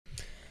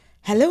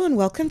Hello and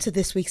welcome to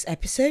this week's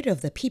episode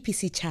of the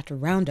PPC Chat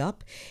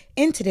Roundup.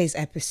 In today's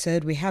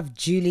episode, we have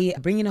Julie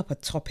bringing up a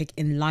topic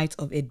in light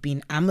of it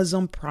being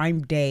Amazon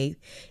Prime Day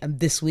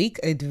this week.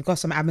 We've got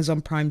some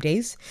Amazon Prime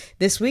Days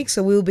this week,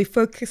 so we'll be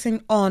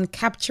focusing on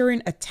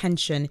capturing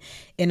attention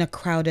in a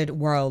crowded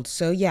world.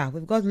 So yeah,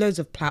 we've got loads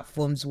of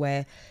platforms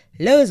where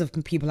loads of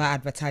people are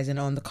advertising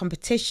on. The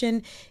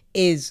competition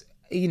is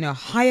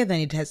higher than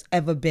it has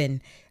ever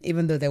been,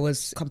 even though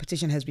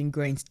competition has been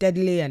growing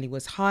steadily and it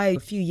was high a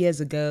few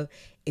years ago.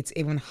 It's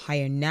even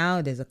higher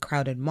now. There's a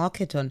crowded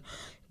market on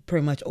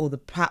pretty much all the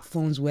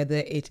platforms,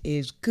 whether it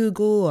is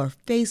Google or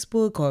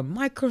Facebook or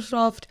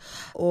Microsoft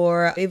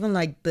or even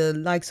like the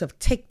likes of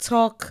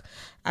TikTok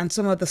and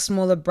some of the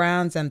smaller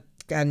brands and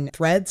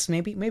Threads,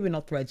 maybe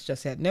not Threads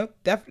just yet. Nope,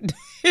 definitely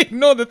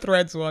ignore the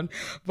Threads one.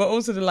 But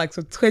also the likes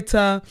of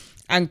Twitter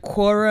and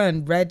Quora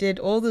and Reddit.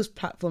 All those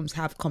platforms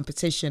have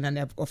competition, and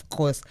of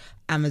course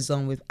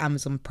Amazon with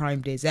Amazon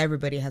Prime Days.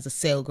 Everybody has a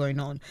sale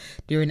going on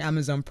during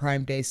Amazon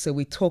Prime Days. So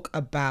we talk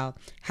about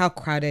how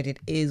crowded it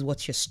is,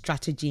 what's your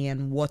strategy,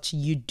 and what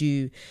you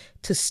do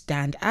to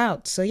stand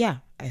out. So yeah,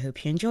 I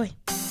hope you enjoy.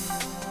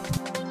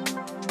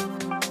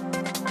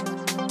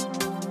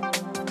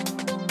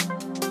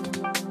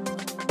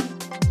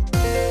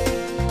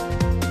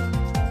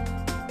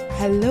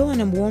 Hello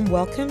and a warm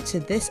welcome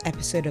to this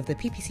episode of the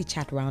PPC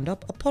Chat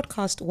Roundup, a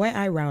podcast where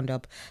I round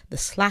up the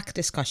Slack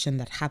discussion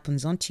that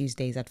happens on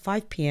Tuesdays at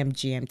 5 p.m.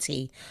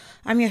 GMT.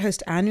 I'm your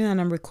host Anu and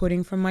I'm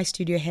recording from my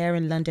studio here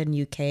in London,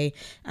 UK,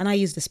 and I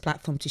use this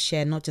platform to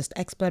share not just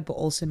expert but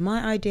also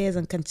my ideas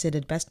and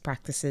considered best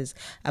practices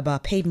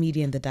about paid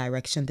media and the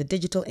direction the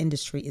digital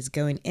industry is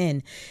going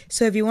in.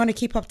 So if you want to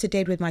keep up to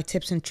date with my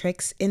tips and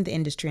tricks in the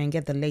industry and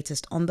get the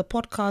latest on the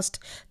podcast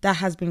that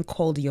has been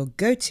called your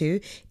go-to,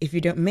 if you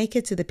don't make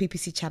it to the PPC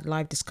Chat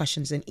live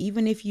discussions, and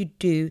even if you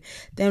do,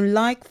 then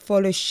like,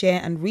 follow, share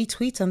and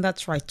retweet, and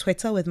that's right,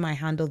 Twitter with my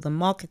handle The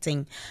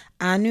Marketing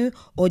Anu,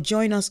 or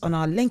join us on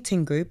our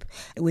LinkedIn group,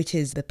 which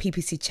is the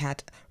PPC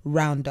Chat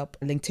Roundup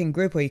LinkedIn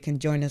group, or you can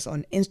join us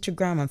on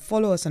Instagram and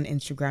follow us on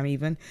Instagram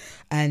even,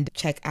 and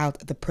check out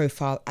the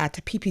profile at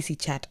PPC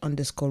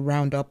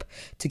Chat_Roundup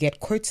to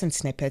get quotes and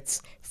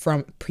snippets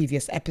from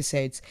previous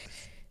episodes.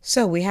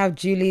 So we have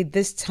Julie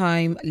this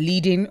time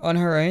leading on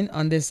her own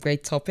on this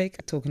great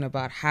topic, talking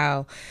about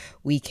how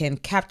we can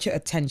capture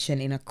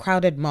attention in a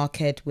crowded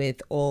market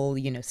with all,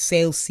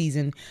 sales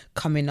season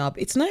coming up.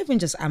 It's not even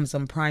just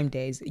Amazon Prime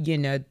Days.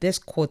 This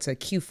quarter,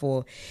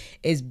 Q4,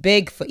 is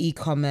big for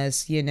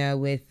e-commerce,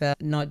 with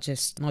not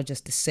just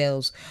the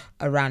sales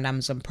around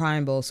Amazon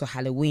Prime, but also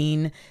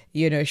Halloween,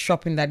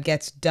 shopping that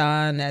gets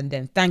done, and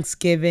then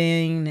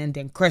Thanksgiving, and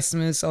then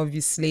Christmas,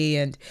 obviously,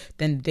 and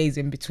then the days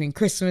in between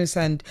Christmas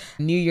and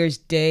New Year's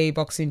Day,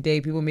 Boxing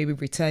Day. People may be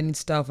returning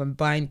stuff and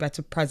buying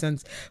better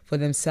presents for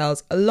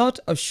themselves. A lot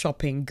of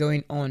shopping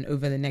going on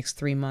over the next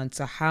 3 months.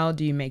 So how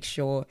do you make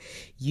sure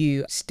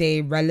you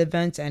stay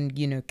relevant and,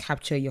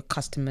 capture your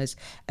customers'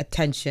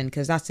 attention?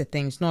 Because that's the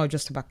thing. It's not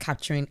just about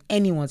capturing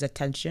anyone's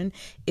attention.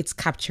 It's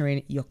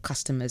capturing your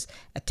customers'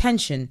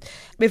 attention.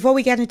 Before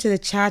we get into the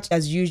chat,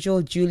 as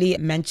usual, Julie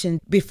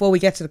mentioned before we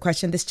get to the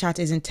question, this chat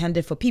is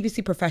intended for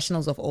PPC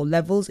professionals of all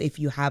levels. If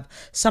you have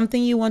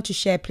something you want to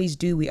share, please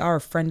do. We are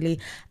a friendly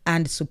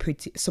and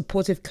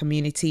supportive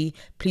community.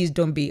 Please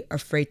don't be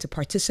afraid to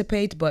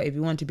participate. But if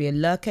you want to be a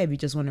lurker, if you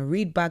just want to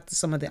read back to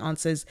some of the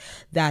answers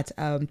that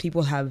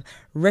people have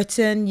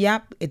written,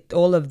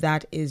 all of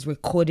that is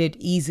recorded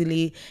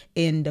easily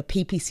in the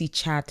PPC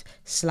Chat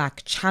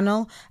Slack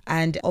channel.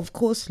 And of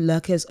course,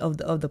 lurkers of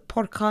the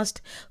podcast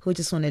who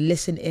just want to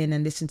listen in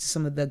and listen to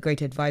some of the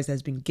great advice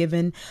that's been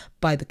given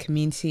by the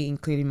community,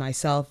 including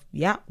myself.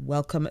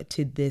 Welcome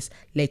to this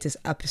latest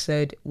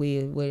episode.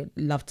 We would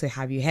love to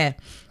have you here.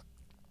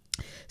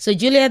 So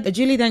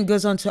Julie then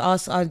goes on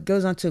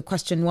to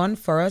question 1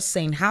 for us,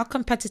 saying, how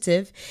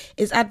competitive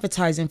is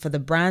advertising for the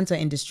brands or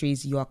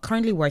industries you are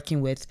currently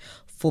working with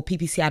for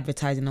PPC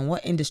advertising, and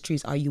what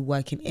industries are you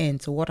working in?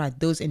 So what are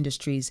those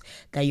industries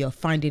that you're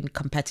finding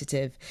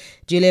competitive?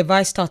 Julia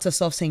Vice starts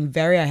us off saying,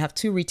 I have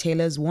 2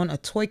 retailers, one a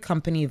toy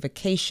company,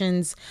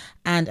 vacations,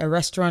 and a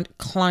restaurant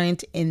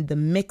client in the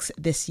mix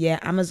this year.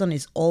 Amazon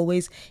is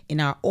always in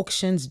our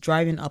auctions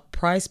driving up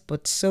price,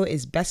 but so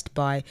is Best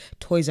Buy,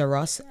 Toys R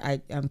Us,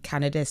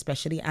 Canada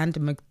especially, and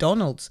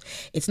McDonald's.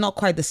 It's not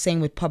quite the same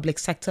with public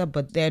sector,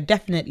 but there are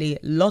definitely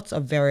lots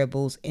of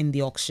variables in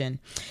the auction.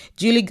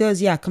 Julie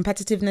goes,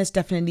 competitiveness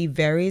definitely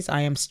varies.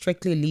 I am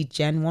strictly lead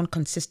gen. One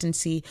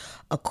consistency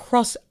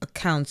across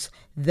accounts,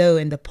 though,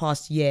 in the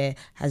past year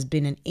has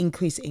been an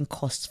increase in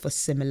costs for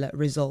similar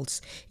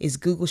results. Is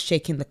Google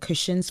shaking the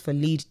cushions for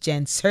lead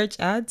gen search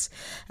ads?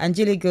 And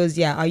Julie goes,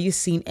 are you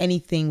seeing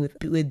anything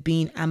with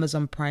being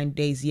Amazon Prime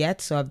Days yet?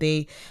 So have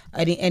they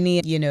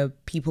any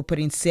people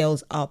putting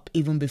sales up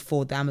even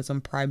before the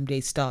Amazon Prime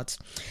Day starts?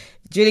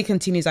 Julie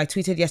continues, I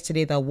tweeted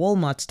yesterday that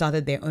Walmart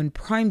started their own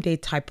Prime Day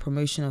type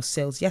promotional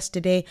sales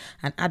yesterday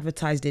and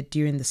advertised it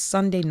during the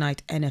Sunday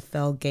night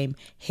NFL game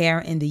here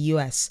in the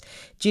US.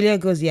 Julia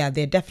goes,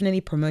 they're definitely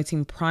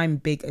promoting prime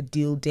big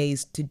deal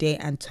days today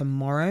and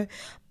tomorrow,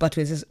 but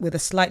with a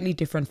slightly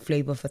different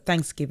flavor for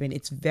Thanksgiving.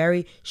 It's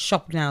very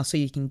shop now so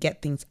you can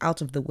get things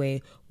out of the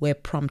way, we're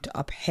prompt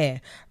up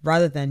here,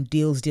 rather than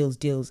deals.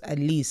 At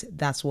least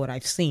that's what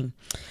I've seen.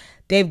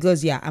 Dave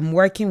goes, yeah, I'm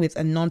working with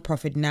a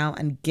non-profit now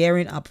and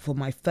gearing up for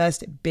my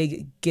first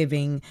big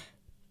giving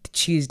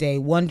Tuesday,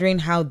 wondering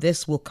how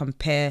this will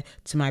compare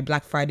to my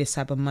Black Friday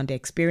Cyber Monday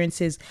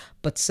experiences,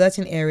 but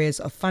certain areas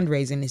of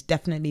fundraising is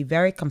definitely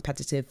very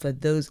competitive for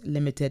those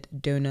limited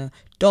donor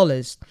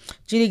dollars.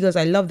 Julie goes,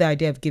 I love the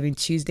idea of Giving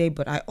Tuesday,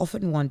 but I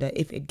often wonder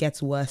if it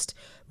gets worse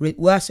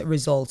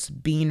results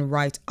being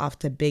right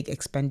after big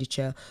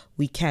expenditure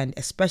weekend,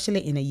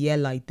 especially in a year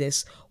like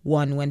this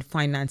one when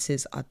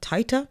finances are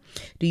tighter.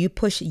 Do you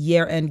push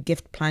year-end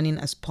gift planning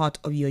as part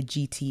of your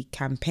GT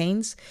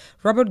campaigns?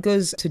 Robert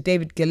goes to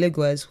David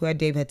Galliguez, where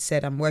Dave had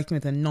said, I'm working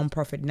with a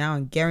non-profit now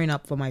and gearing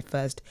up for my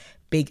first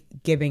big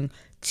giving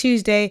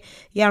Tuesday.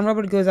 Yeah, and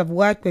Robert goes, I've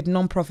worked with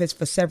non-profits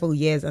for several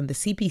years and the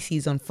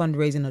CPCs on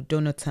fundraising or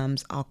donor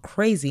terms are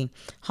crazy.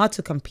 Hard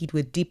to compete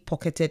with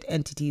deep-pocketed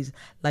entities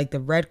like the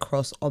Red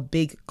Cross or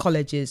big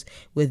colleges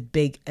with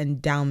big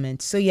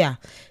endowments. So yeah,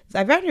 it's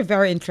very,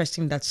 very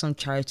interesting that some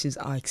charities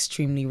are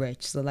extremely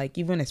rich. So like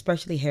even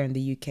especially here in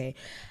the UK.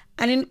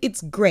 And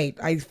it's great.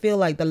 I feel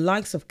like the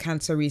likes of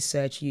Cancer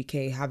Research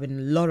UK having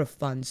a lot of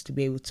funds to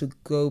be able to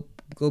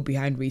go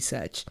behind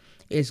research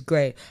is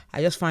great.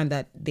 I just find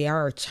that they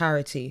are a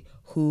charity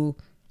who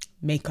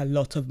make a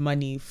lot of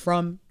money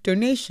from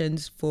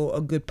donations for a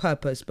good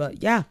purpose.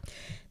 But yeah,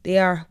 they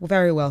are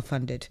very well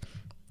funded.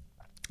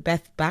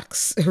 Beth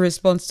Bax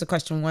responds to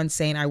question 1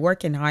 saying, I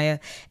work in higher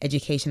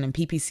education and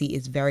PPC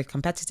is very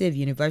competitive.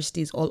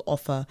 Universities all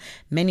offer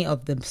many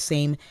of the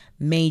same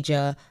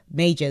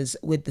majors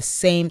with the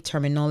same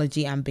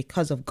terminology, and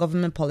because of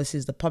government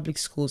policies, the public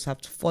schools have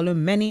to follow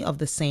many of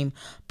the same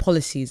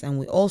policies, and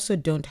we also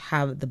don't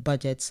have the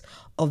budgets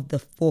of the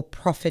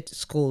for-profit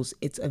schools.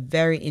 It's a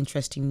very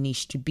interesting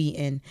niche to be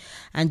in.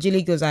 And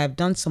Julie goes, I have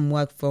done some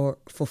work for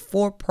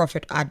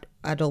for-profit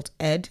adult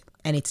ed,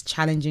 and it's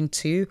challenging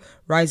too,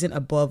 rising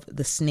above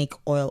the snake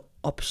oil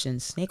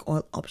options.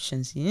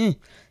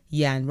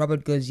 Yeah, and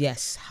Robert goes,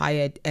 yes,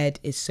 higher ed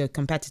is so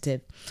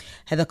competitive.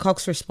 Heather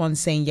Cox responds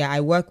saying, yeah,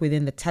 I work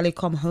within the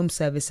telecom, home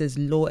services,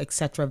 law,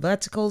 etc.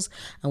 verticals,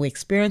 and we're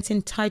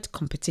experiencing tight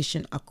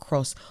competition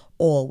across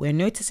all. We're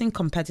noticing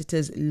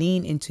competitors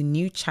lean into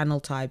new channel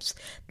types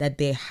that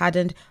they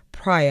hadn't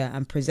prior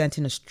and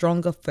presenting a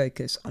stronger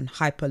focus on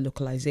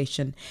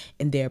hyper-localization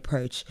in their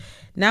approach.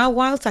 Now,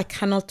 whilst I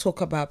cannot talk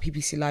about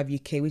PPC Live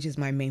UK, which is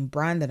my main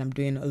brand that I'm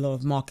doing a lot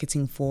of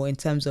marketing for in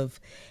terms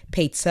of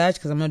paid search,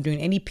 because I'm not doing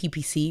any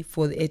PPC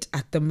for it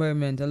at the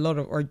moment, a lot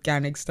of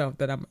organic stuff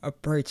that I'm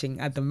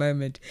approaching at the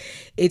moment.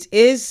 It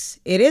is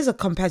a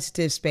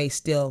competitive space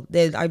still.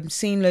 I'm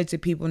seeing loads of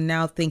people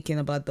now thinking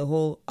about the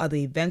whole other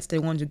events they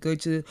want to go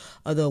to,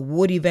 other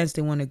award events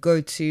they want to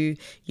go to,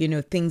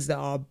 things that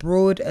are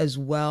abroad as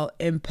well.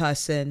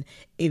 In-person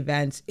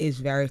events is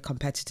very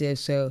competitive,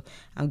 so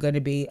I'm going to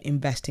be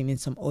investing in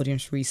some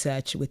audience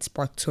research with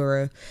Spark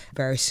Toro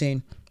very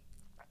soon.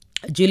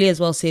 Julie as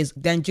well says,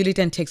 Julie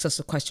then takes us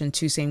to question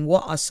 2 saying,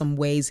 what are some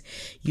ways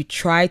you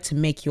try to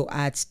make your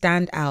ad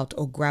stand out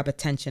or grab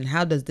attention?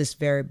 How does this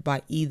vary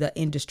by either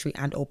industry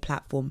and or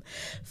platform?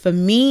 For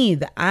me,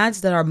 the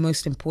ads that are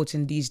most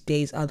important these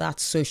days are that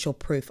social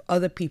proof.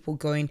 Other people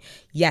going,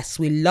 yes,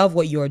 we love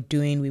what you're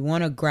doing. We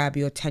want to grab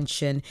your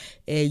attention,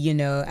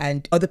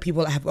 and other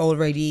people have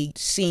already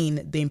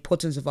seen the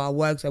importance of our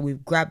work, so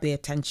we've grabbed their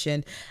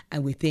attention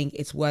and we think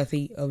it's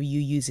worthy of you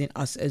using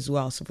us as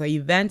well. So for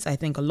events, I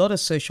think a lot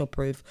of social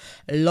proof,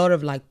 a lot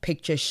of like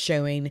pictures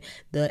showing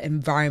the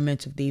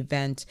environment of the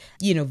event,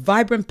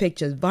 vibrant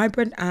pictures,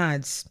 vibrant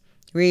ads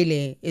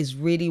really is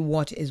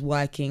what is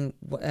working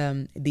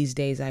these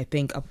days, I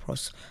think,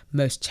 across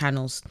most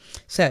channels.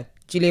 So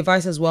Julia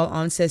Vice as well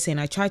answers saying,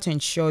 I try to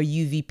ensure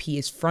UVP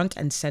is front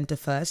and center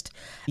first.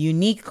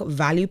 Unique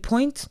value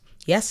point,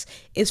 yes,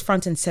 is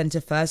front and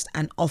center first,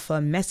 and offer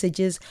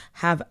messages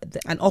have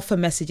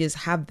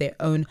their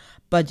own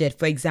budget.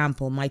 For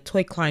example, my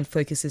toy client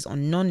focuses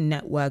on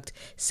non-networked,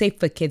 safe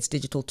for kids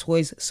digital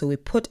toys, so we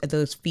put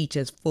those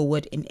features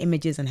forward in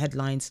images and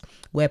headlines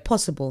where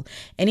possible.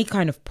 Any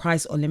kind of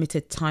price or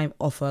limited time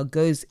offer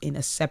goes in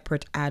a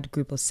separate ad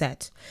group or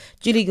set.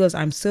 Julie goes,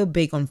 I'm so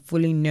big on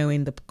fully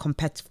knowing the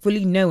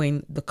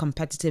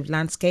competitive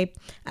landscape,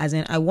 as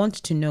in I want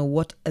to know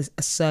what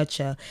a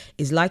searcher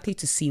is likely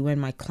to see when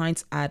my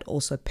client's ad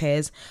also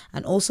appears,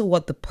 and also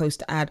what the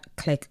post-ad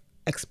click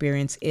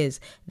experience is.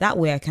 That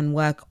way I can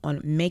work on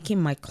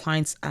making my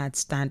client's ad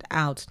stand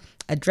out,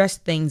 address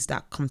things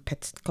that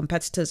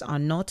competitors are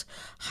not,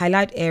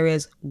 highlight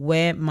areas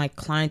where my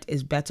client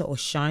is better or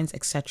shines,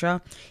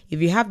 etc.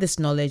 If you have this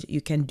knowledge,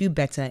 you can do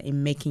better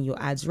in making your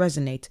ads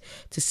resonate.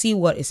 To see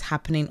what is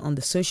happening on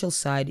the social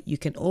side, you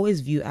can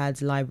always view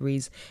ads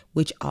libraries,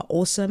 which are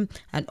awesome,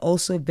 and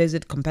also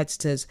visit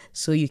competitors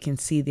so you can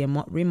see their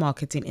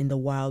remarketing in the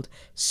wild,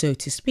 so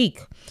to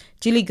speak.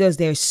 Julie goes,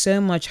 there's so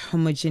much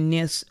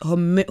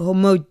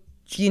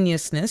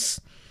homogeneousness.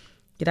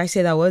 Did I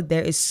say that word?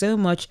 There is so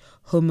much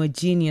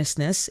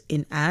homogeneousness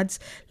in ads.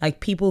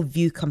 Like people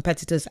view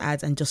competitors'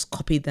 ads and just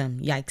copy them.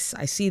 Yikes.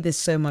 I see this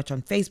so much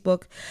on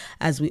Facebook,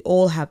 as we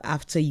all have.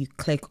 After you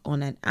click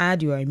on an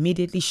ad, you are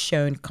immediately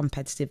shown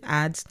competitive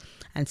ads,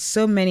 and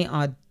so many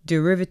are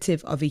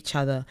derivative of each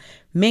other.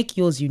 Make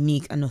yours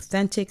unique and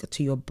authentic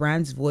to your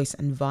brand's voice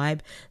and vibe.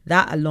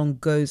 That alone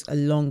goes a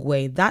long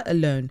way. That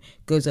alone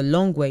goes a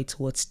long way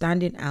towards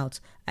standing out,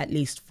 at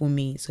least for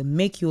me. So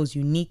make yours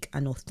unique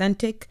and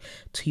authentic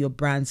to your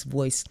brand's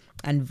voice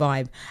and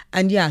vibe.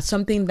 And yeah,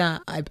 something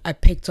that I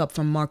picked up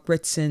from Mark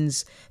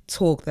Ritson's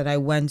talk that I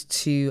went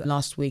to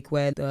last week,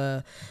 where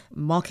the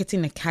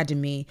Marketing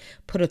Academy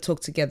put a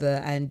talk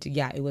together, and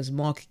yeah, it was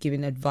Mark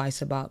giving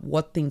advice about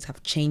what things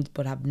have changed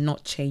but have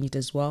not changed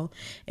as well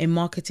in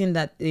marketing.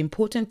 That the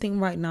important thing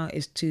right now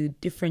is to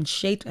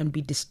differentiate and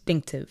be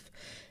distinctive.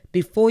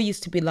 Before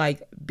used to be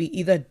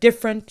either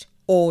different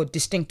or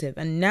distinctive,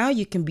 and now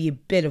you can be a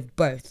bit of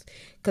both,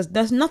 because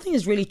there's nothing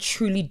is really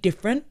truly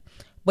different.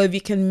 But if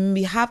you can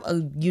have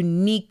a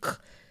unique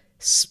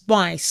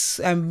spice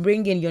and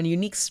bring in your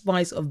unique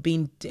spice of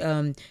being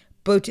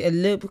both a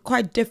little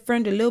quite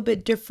different, a little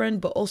bit different,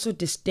 but also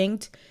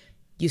distinct,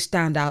 you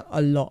stand out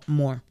a lot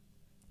more.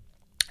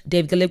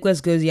 Dave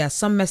Galiguez goes, yeah,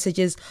 some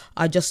messages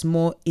are just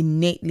more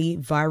innately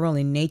viral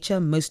in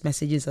nature. Most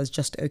messages are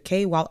just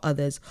okay, while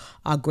others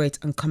are great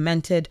and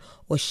commented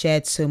or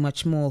shared so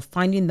much more.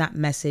 Finding that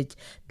message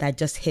that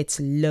just hits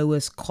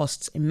lowers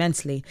costs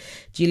immensely.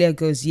 Julia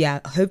goes, yeah,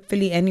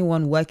 hopefully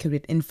anyone working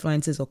with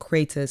influencers or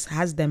creators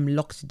has them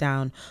locked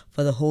down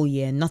for the whole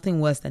year.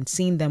 Nothing worse than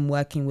seeing them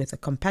working with a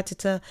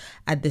competitor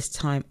at this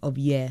time of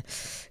year.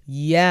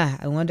 Yeah,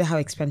 I wonder how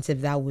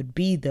expensive that would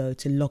be though,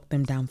 to lock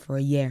them down for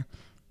a year.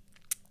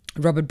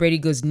 Robert Brady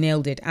goes,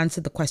 nailed it.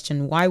 Answer the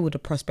question, why would a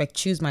prospect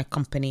choose my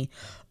company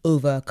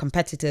over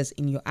competitors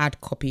in your ad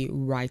copy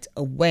right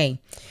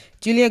away?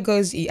 Julie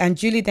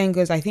then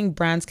goes, I think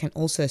brands can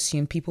also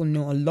assume people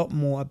know a lot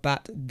more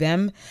about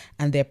them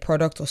and their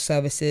product or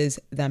services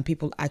than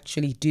people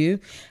actually do.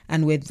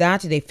 And with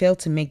that, they fail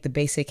to make the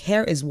basic,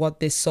 here is what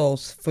this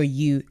solves for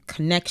you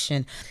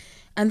connection.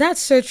 And that's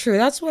so true.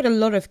 That's what a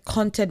lot of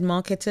content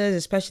marketers,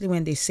 especially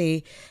when they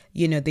say,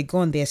 they go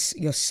on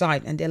your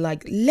site and they're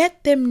like,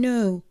 let them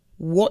know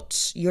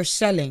what you're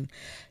selling.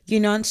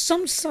 And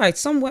some sites,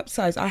 some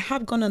websites, I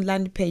have gone on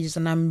landing pages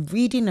and I'm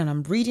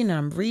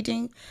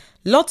reading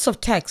lots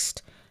of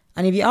text.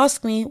 And if you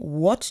ask me,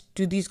 what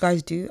do these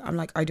guys do? I'm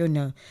like, I don't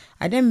know.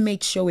 I then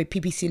made sure with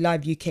PPC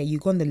Live UK, you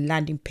go on the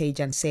landing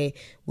page and say,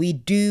 we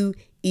do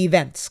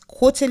events,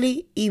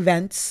 quarterly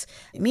events,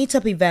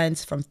 meetup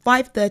events from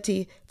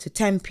 5:30 to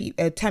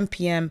 10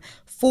 p.m,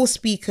 4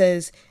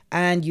 speakers,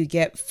 and you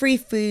get free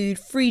food,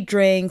 free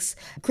drinks,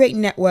 great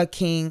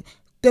networking.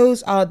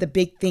 Those are the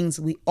big things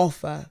we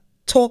offer.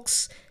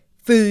 Talks,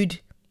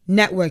 food,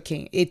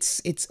 networking.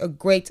 It's a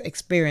great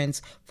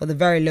experience for the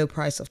very low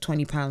price of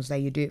 £20 that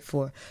you do it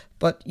for.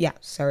 But yeah,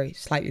 sorry,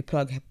 slight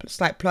plug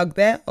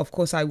there. Of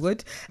course I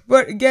would,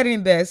 but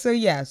getting there. So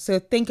yeah, so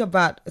think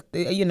about,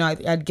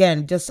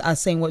 again, just as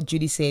saying what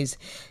Judy says,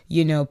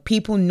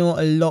 people know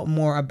a lot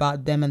more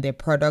about them and their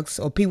products,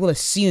 or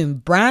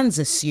brands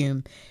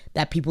assume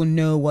that people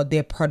know what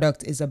their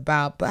product is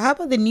about. But how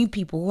about the new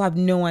people who have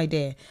no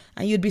idea?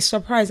 And you'd be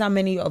surprised how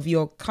many of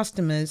your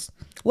customers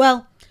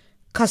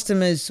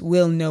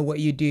will know what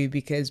you do,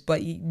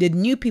 but the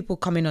new people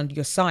coming onto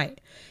your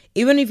site,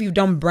 even if you've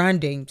done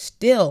branding,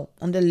 still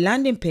on the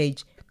landing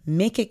page,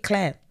 make it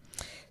clear.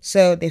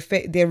 So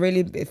they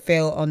really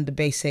fail on the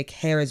basic,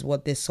 here is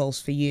what this solves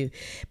for you.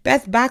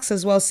 Beth Bax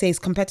as well says,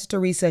 competitor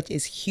research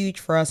is huge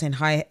for us in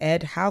higher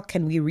ed. How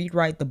can we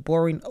rewrite the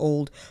boring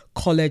old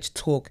college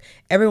talk?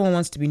 Everyone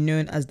wants to be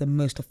known as the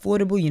most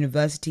affordable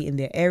university in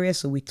their area,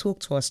 so we talk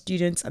to our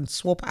students and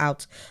swap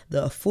out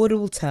the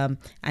affordable term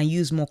and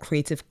use more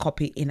creative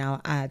copy in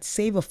our ads.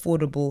 Save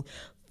affordable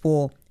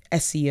for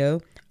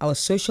SEO. Our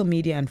social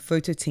media and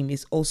photo team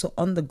is also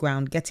on the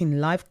ground getting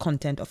live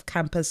content of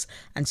campus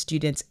and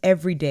students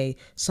every day.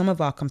 Some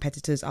of our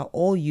competitors are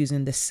all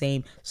using the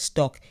same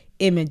stock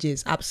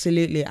images.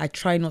 Absolutely. I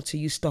try not to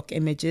use stock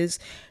images.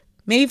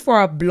 Maybe for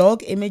our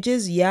blog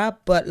images, yeah,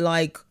 but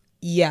the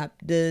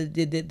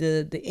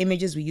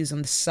images we use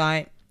on the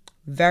site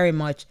very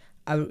much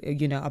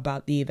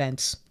about the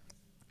events.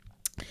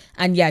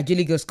 And yeah,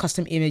 Julie goes,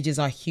 custom images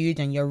are huge,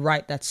 and you're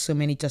right that so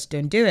many just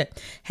don't do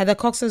it. Heather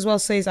Cox as well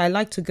says, I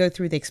like to go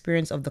through the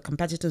experience of the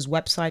competitor's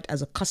website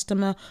as a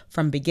customer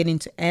from beginning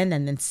to end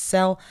and then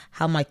sell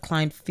how my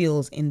client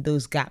feels in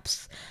those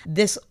gaps.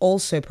 This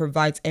also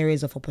provides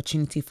areas of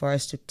opportunity for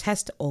us to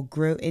test or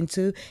grow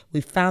into.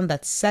 We found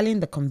that selling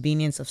the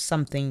convenience of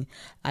something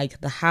like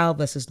the how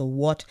versus the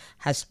what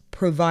has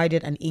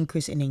provided an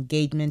increase in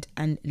engagement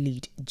and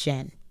lead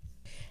gen.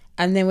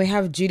 And then we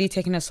have Judy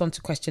taking us on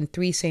to question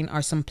 3, saying,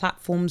 are some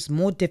platforms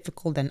more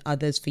difficult than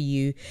others for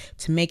you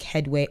to make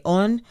headway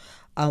on,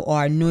 or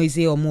are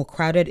noisy or more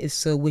crowded? If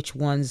so, which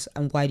ones,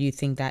 and why do you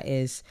think that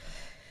is?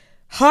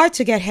 Hard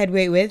to get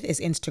headway with is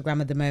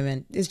Instagram at the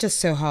moment. It's just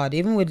so hard.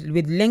 Even with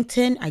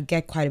LinkedIn, I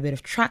get quite a bit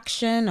of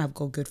traction. I've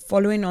got good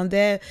following on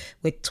there.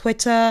 With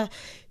Twitter,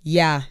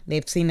 yeah,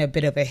 they've seen a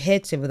bit of a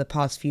hit over the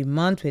past few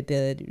months with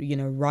the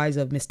rise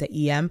of Mr.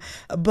 EM.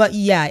 But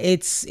yeah,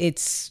 it's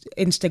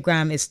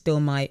Instagram is still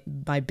my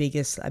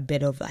biggest a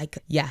bit of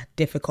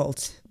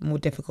more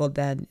difficult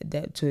than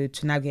to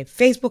navigate.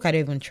 Facebook, I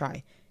don't even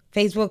try.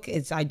 Facebook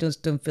is, I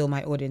just don't feel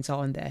my audience are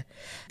on there.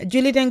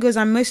 Julie then goes,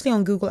 I'm mostly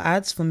on Google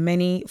Ads for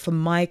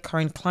my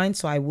current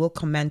clients, so I will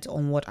comment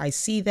on what I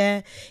see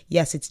there.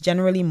 Yes, it's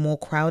generally more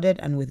crowded,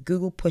 and with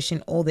Google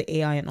pushing all the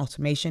AI and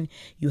automation,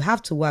 you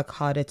have to work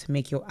harder to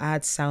make your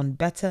ads sound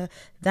better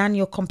than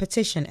your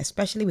competition,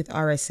 especially with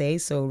RSA,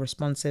 so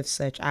responsive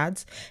search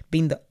ads,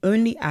 being the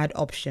only ad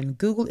option.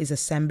 Google is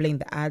assembling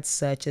what the ad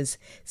searchers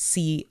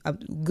see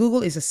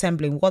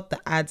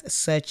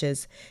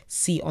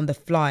on the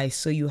fly,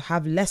 so you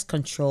have less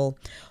control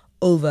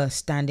over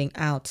standing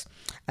out.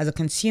 As a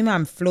consumer,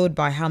 I'm floored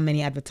by how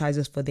many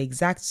advertisers for the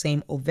exact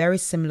same or very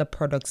similar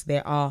products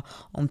there are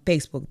on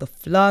Facebook. The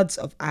floods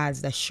of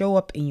ads that show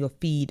up in your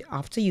feed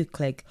after you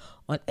click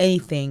on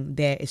anything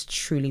there is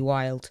truly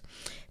wild.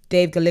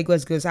 Dave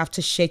Gallegos goes,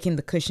 after shaking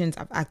the cushions,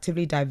 I've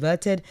actively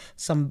diverted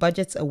some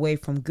budgets away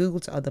from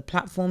Google to other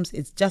platforms.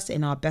 It's just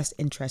in our best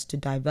interest to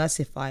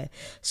diversify.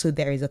 So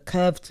there is a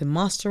curve to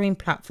mastering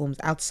platforms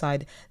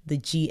outside the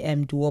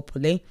GM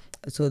duopoly,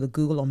 so the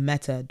Google or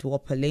Meta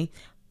duopoly,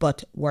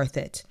 but worth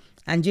it.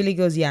 And Julie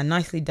goes, yeah,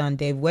 nicely done,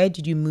 Dave. Where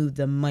did you move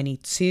the money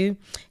to?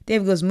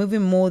 Dave goes,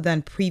 moving more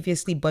than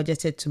previously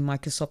budgeted to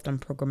Microsoft and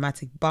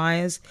programmatic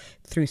buyers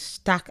through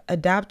Stack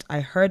Adapt. I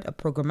heard a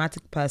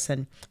programmatic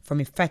person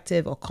from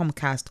Effective or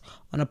Comcast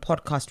on a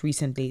podcast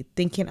recently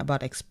thinking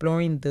about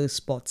exploring those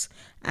spots,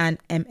 and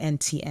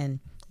MNTN.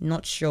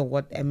 Not sure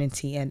what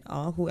MNTN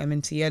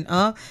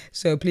are,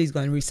 so please go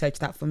and research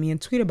that for me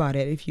and tweet about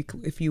it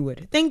if you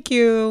would. Thank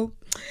you.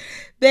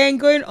 Then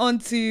going on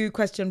to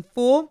question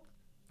 4.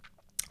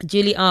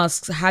 Julie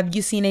asks, have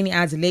you seen any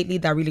ads lately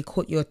that really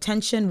caught your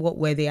attention? What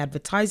were they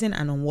advertising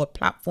and on what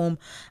platform?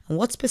 And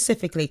what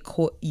specifically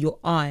caught your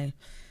eye?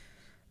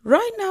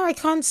 Right now, I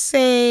can't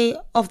say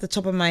off the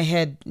top of my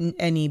head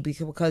any,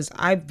 because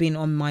I've been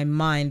on my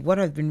mind. What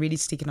I've been really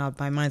sticking out of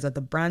my mind are the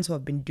brands who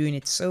have been doing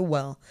it so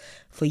well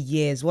for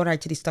years. What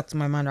actually stuck to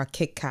my mind are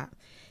Kit Kat.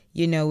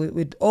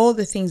 With all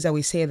the things that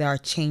we say that are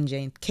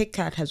changing, Kit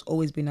Kat has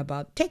always been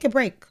about take a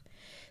break.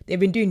 They've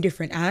been doing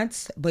different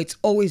ads, but it's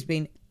always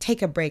been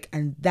take a break,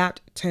 and that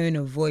tone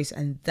of voice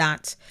and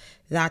that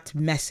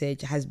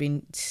message has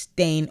been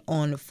staying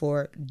on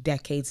for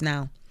decades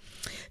now.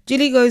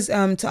 Julie goes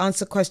to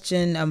answer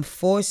question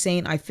 4,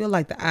 saying, I feel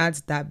like the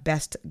ads that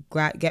best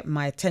get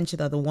my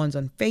attention are the ones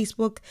on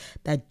Facebook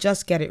that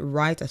just get it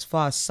right as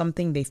far as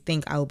something they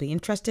think I'll be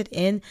interested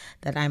in,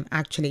 that I'm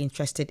actually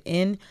interested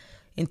in.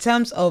 In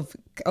terms of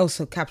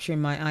also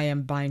capturing my eye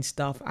and buying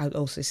stuff, I'd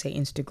also say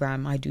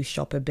Instagram. I do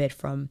shop a bit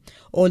from,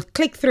 or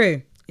click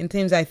through in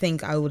things I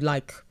think I would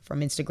like from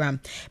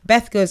Instagram.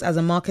 Beth goes, as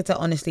a marketer,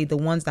 honestly, the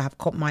ones that have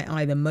caught my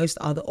eye the most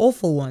are the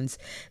awful ones.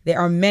 There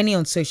are many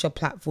on social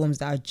platforms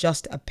that are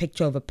just a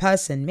picture of a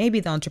person,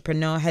 maybe the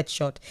entrepreneur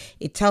headshot.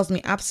 It tells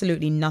me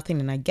absolutely nothing,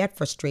 and I get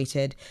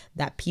frustrated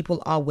that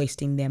people are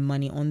wasting their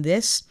money on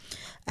this.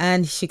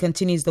 And she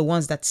continues, the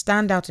ones that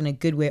stand out in a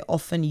good way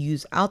often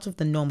use out of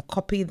the norm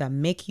copy that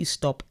make you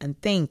stop and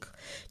think.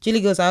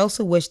 Julie goes, I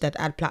also wish that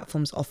ad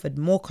platforms offered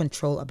more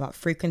control about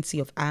frequency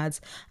of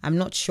ads. I'm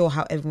not sure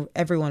how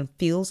everyone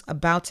feels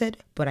about it,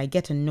 but I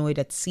get annoyed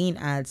at seeing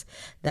ads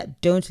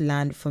that don't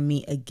land for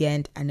me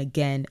again and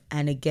again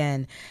and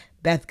again.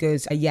 Beth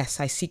goes, yes,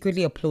 I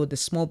secretly applaud the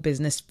small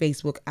business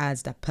Facebook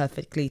ads that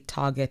perfectly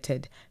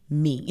targeted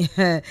me.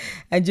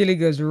 And Julie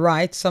goes,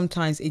 right,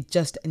 sometimes it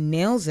just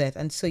nails it.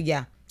 And so,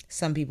 yeah,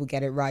 some people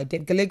get it right.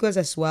 Dave Gallegos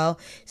as well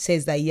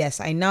says that,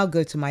 yes, I now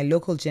go to my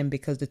local gym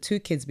because the 2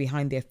 kids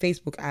behind their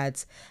Facebook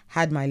ads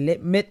had my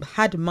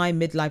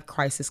midlife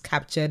crisis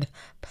captured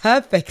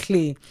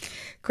perfectly.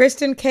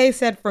 Kristen K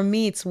said, for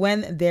me, it's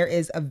when there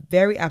is a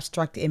very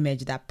abstract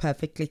image that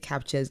perfectly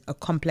captures a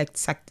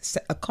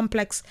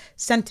complex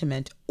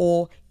sentiment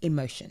or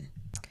emotion.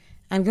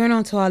 And going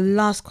on to our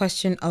last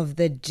question of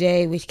the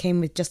day, which came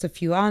with just a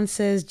few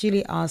answers.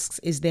 Julie asks,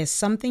 is there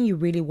something you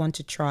really want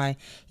to try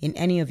in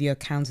any of your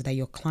accounts that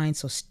your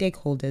clients or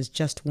stakeholders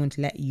just won't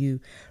let you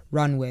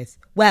run with?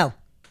 Well,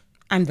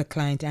 I'm the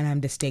client and I'm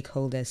the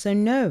stakeholder. So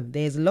no,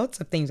 there's lots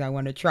of things I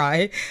want to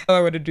try.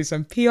 I want to do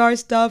some PR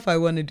stuff. I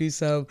want to do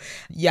some,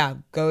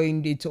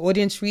 going into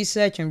audience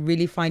research and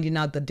really finding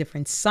out the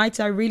different sites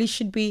I really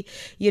should be,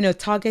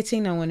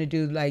 targeting. I want to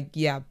do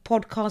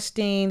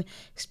podcasting,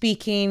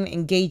 speaking,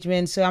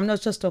 engagement. So I'm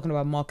not just talking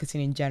about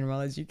marketing in general,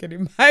 as you can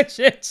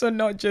imagine. So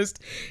not just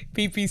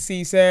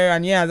PPC. So,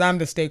 and as I'm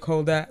the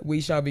stakeholder,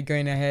 we shall be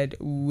going ahead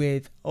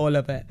with all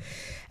of it.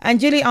 And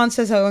Julie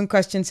answers her own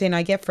question saying,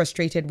 I get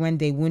frustrated when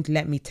they won't let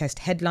let me test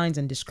headlines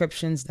and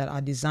descriptions that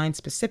are designed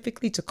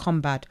specifically to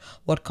combat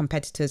what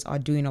competitors are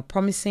doing or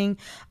promising.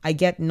 I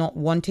get not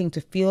wanting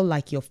to feel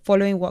like you're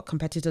following what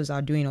competitors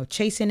are doing or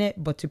chasing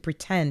it, but to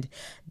pretend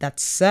that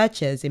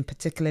searchers in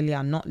particularly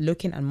are not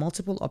looking at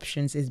multiple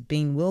options is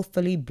being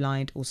willfully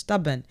blind or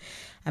stubborn.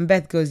 And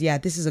Beth goes, yeah,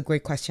 this is a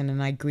great question,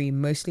 and I agree.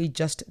 Mostly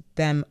just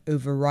them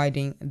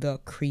overriding the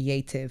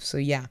creative. So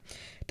yeah,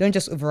 don't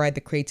just override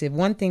the creative.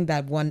 One thing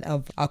that one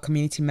of our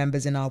community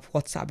members in our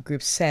WhatsApp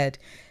group said,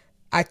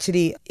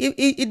 actually,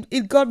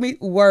 it got me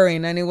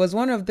worrying. And it was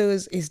one of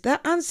those, is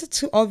that answer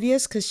too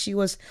obvious? Because she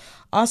was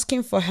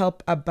asking for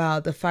help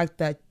about the fact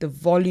that the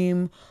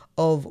volume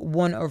of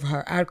one of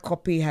her ad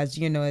copy has,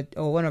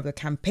 or one of the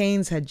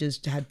campaigns had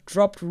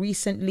dropped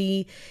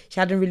recently. She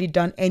hadn't really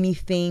done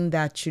anything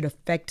that should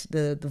affect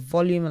the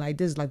volume. Like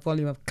this is like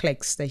volume of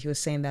clicks that she was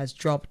saying that's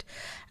dropped.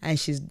 And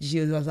she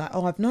was like,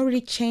 oh, I've not really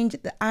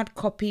changed the ad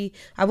copy.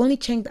 I've only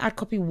changed the ad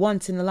copy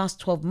once in the last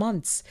 12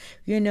 months,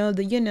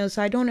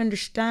 so I don't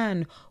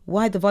understand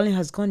why the volume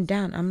has gone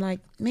down. I'm like,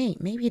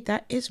 mate, maybe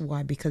that is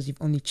why, because you've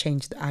only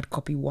changed the ad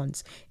copy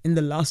once in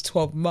the last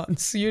 12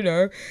 months,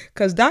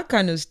 because that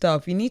kind of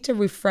stuff, you need to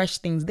refresh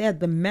things there.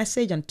 The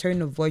message and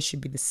tone of voice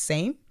should be the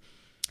same,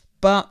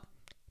 but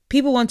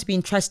people want to be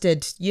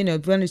interested,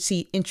 want to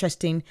see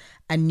interesting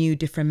and new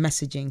different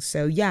messaging.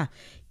 So yeah,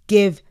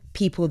 give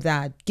people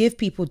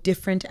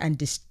different and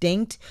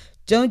distinct.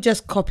 Don't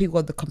just copy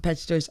what the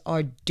competitors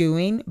are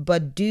doing,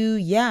 but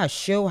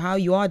show how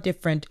you are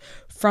different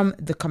from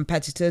the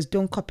competitors.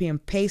 Don't copy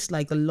and paste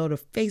like a lot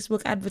of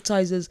Facebook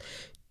advertisers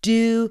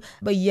do,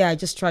 but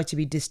just try to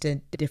be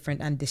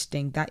different and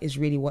distinct. That is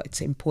really what's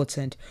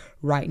important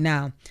right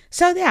now.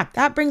 So yeah,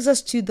 that brings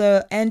us to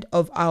the end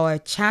of our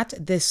chat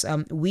this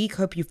week.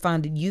 Hope you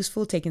found it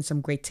useful, taking some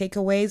great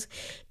takeaways.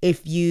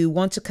 If you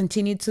want to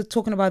continue to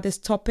talking about this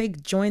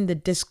topic, join the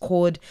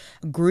Discord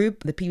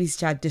group, the PPC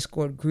Chat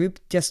Discord group.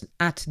 Just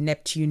at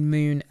Neptune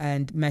Moon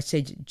and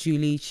message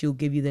Julie. She'll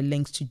give you the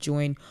links to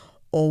join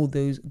all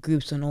those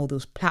groups on all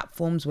those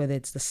platforms, whether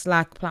it's the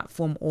Slack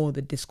platform or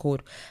the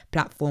Discord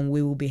platform.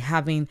 We will be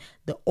having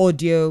the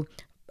audio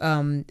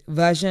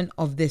version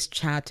of this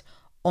chat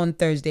on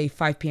Thursday,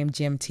 5 p.m.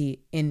 GMT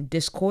in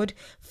Discord.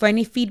 For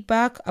any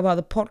feedback about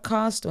the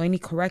podcast or any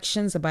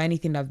corrections about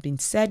anything that have been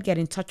said, get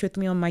in touch with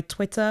me on my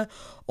Twitter,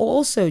 or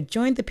also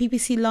join the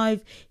PPC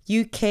Live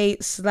UK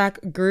Slack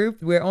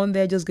group. We're on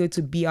there. Just go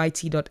to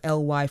bit.ly/PLU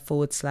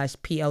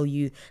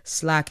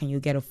Slack and you'll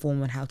get a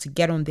form on how to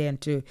get on there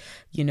and to,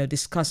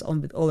 discuss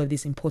on with all of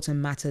these important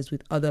matters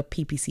with other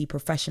PPC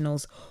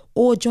professionals,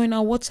 or join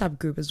our WhatsApp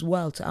group as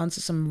well to answer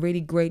some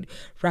really great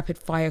rapid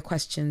fire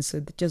questions.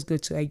 So just go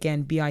to,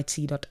 again,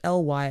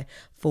 bit.ly/PLU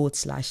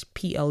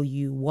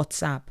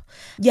WhatsApp.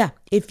 Yeah,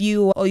 it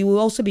will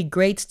also be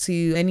great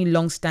to any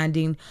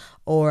long-standing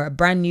or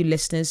brand new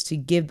listeners to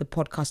give the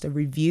podcast a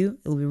review.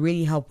 It will be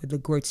really help with the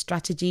growth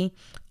strategy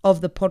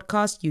of the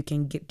podcast. You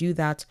can do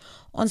that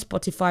on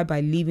Spotify by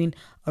leaving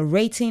a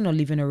rating or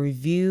leaving a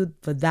review.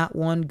 For that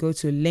one, go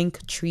to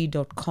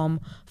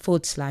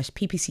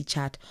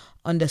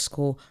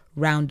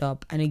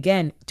linktree.com/PPCchat_roundup. And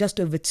again, just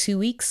over 2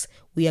 weeks,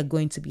 we are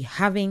going to be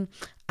having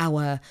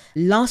our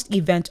last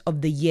event of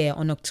the year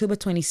on October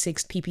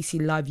 26th. PPC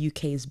Live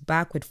UK is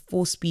back with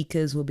 4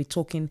 speakers. We'll be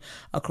talking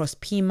across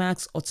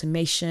PMAX,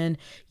 automation,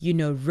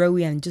 ROE,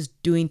 and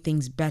just doing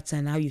things better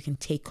and how you can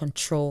take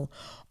control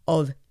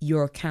of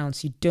your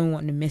accounts. You don't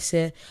want to miss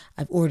it.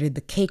 I've ordered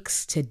the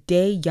cakes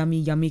today.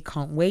 Yummy,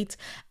 can't wait.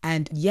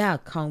 And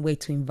can't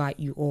wait to invite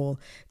you all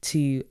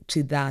to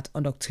that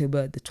on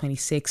October the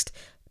 26th.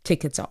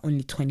 Tickets are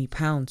only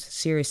 £20.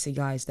 Seriously,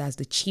 guys, that's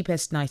the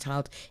cheapest night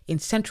out in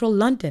central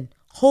London.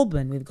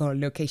 Holborn, we've got a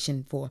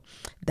location for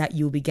that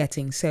you'll be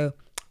getting. So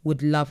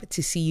would love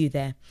to see you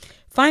there.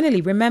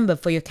 Finally, remember,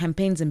 for your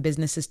campaigns and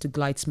businesses to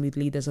glide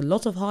smoothly, there's a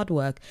lot of hard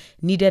work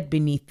needed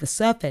beneath the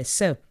surface.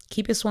 So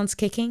keep your swans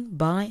kicking.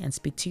 Bye, and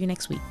speak to you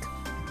next week.